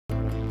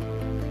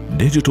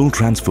Digital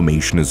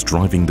transformation is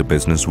driving the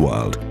business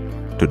world.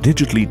 To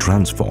digitally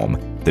transform,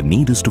 the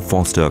need is to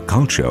foster a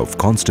culture of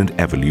constant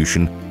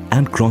evolution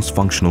and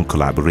cross-functional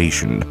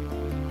collaboration.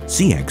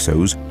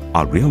 CXOs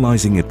are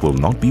realizing it will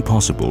not be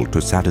possible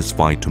to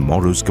satisfy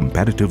tomorrow's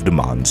competitive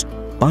demands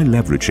by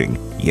leveraging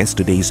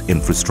yesterday's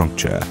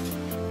infrastructure.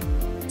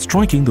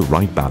 Striking the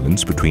right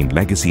balance between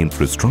legacy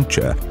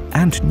infrastructure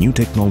and new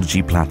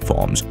technology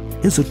platforms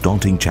is a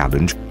daunting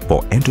challenge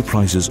for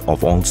enterprises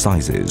of all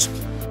sizes.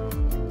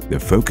 The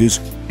focus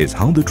is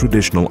how the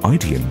traditional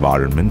IT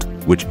environment,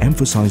 which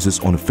emphasizes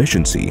on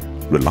efficiency,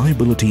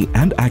 reliability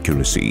and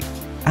accuracy,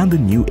 and the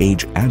new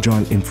age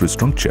agile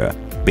infrastructure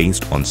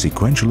based on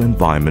sequential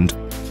environment,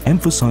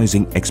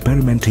 emphasizing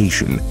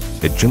experimentation,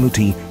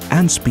 agility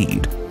and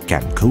speed,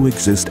 can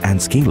coexist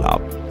and scale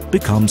up,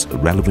 becomes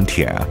relevant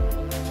here.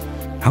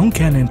 How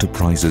can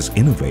enterprises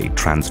innovate,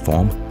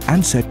 transform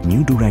and set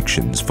new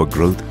directions for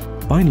growth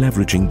by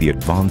leveraging the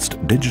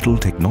advanced digital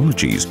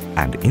technologies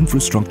and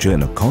infrastructure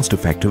in a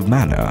cost-effective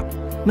manner?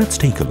 Let's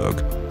take a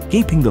look.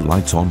 Keeping the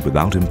lights on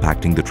without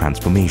impacting the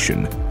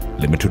transformation,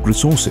 limited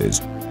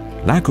resources,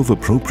 lack of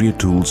appropriate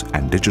tools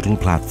and digital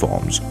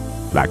platforms,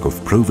 lack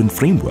of proven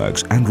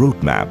frameworks and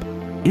roadmap,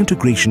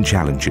 integration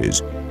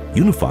challenges,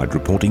 unified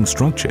reporting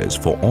structures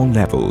for all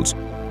levels,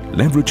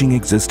 leveraging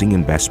existing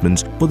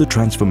investments for the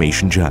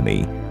transformation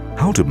journey,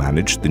 how to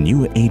manage the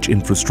new age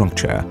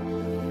infrastructure.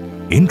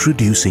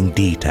 Introducing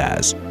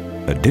DiTaaS,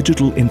 a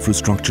digital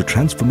infrastructure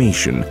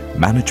transformation,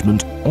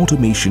 management,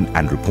 automation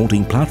and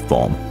reporting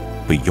platform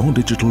for your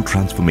digital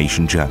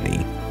transformation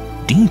journey.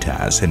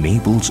 DiTaaS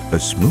enables a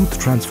smooth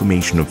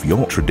transformation of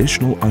your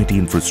traditional IT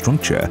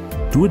infrastructure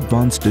to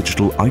advanced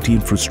digital IT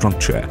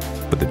infrastructure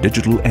for the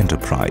digital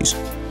enterprise.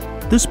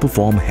 This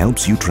platform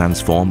helps you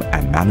transform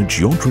and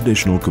manage your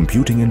traditional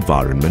computing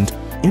environment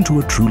into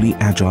a truly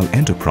agile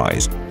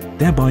enterprise,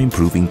 thereby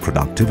improving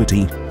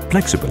productivity,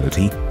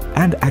 flexibility,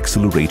 and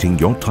accelerating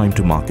your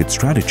time-to-market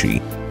strategy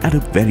at a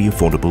very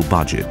affordable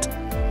budget.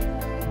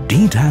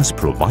 DiTaaS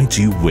provides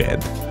you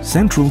with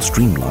central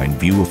streamlined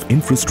view of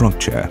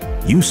infrastructure,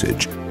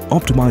 usage,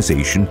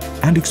 optimization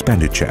and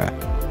expenditure,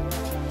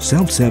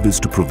 self-service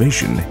to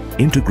provision,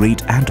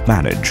 integrate and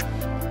manage,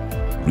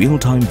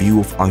 real-time view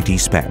of IT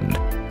spend,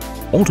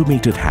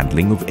 automated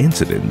handling of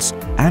incidents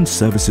and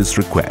services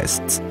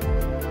requests,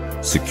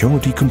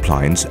 security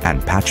compliance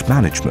and patch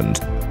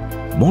management,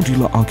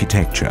 modular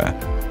architecture,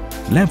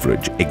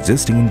 leverage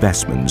existing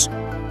investments,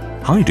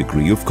 high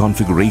degree of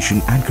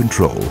configuration and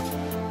control,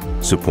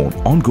 support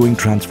ongoing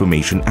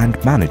transformation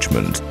and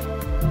management.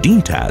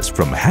 DiTaaS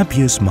from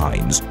Happiest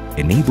Minds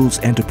enables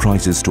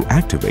enterprises to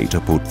activate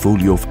a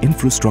portfolio of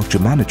infrastructure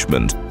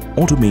management,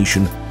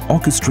 automation,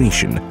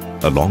 orchestration,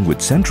 along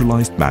with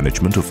centralized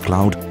management of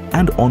cloud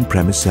and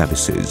on-premise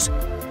services.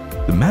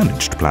 The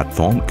managed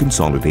platform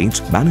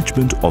consolidates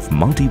management of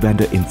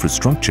multi-vendor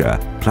infrastructure,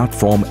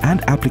 platform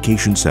and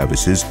application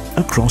services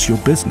across your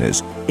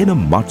business in a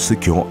much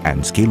secure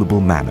and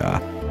scalable manner.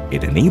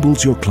 It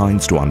enables your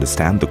clients to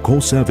understand the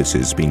core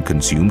services being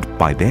consumed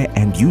by their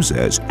end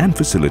users and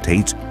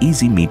facilitates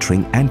easy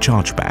metering and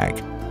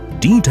chargeback.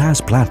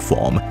 DiTaaS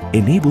platform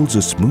enables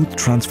a smooth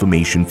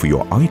transformation for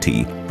your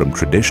IT from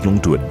traditional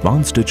to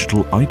advanced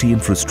digital IT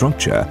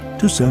infrastructure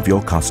to serve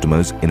your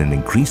customers in an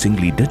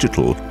increasingly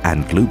digital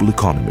and global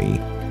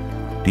economy.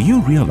 Do you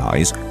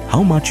realize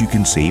how much you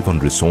can save on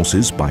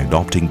resources by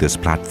adopting this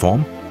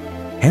platform?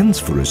 Hence,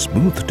 for a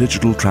smooth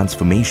digital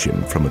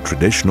transformation from a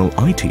traditional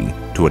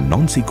IT to a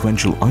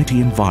non-sequential IT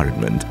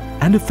environment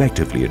and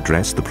effectively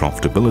address the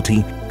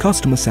profitability,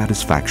 customer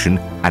satisfaction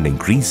and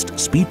increased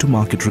speed to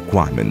market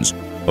requirements,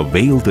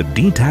 avail the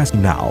DiTaaS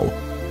now.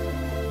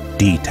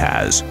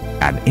 DiTaaS,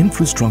 an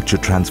infrastructure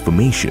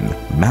transformation,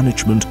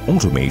 management,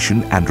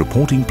 automation and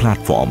reporting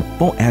platform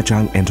for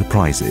agile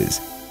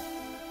enterprises.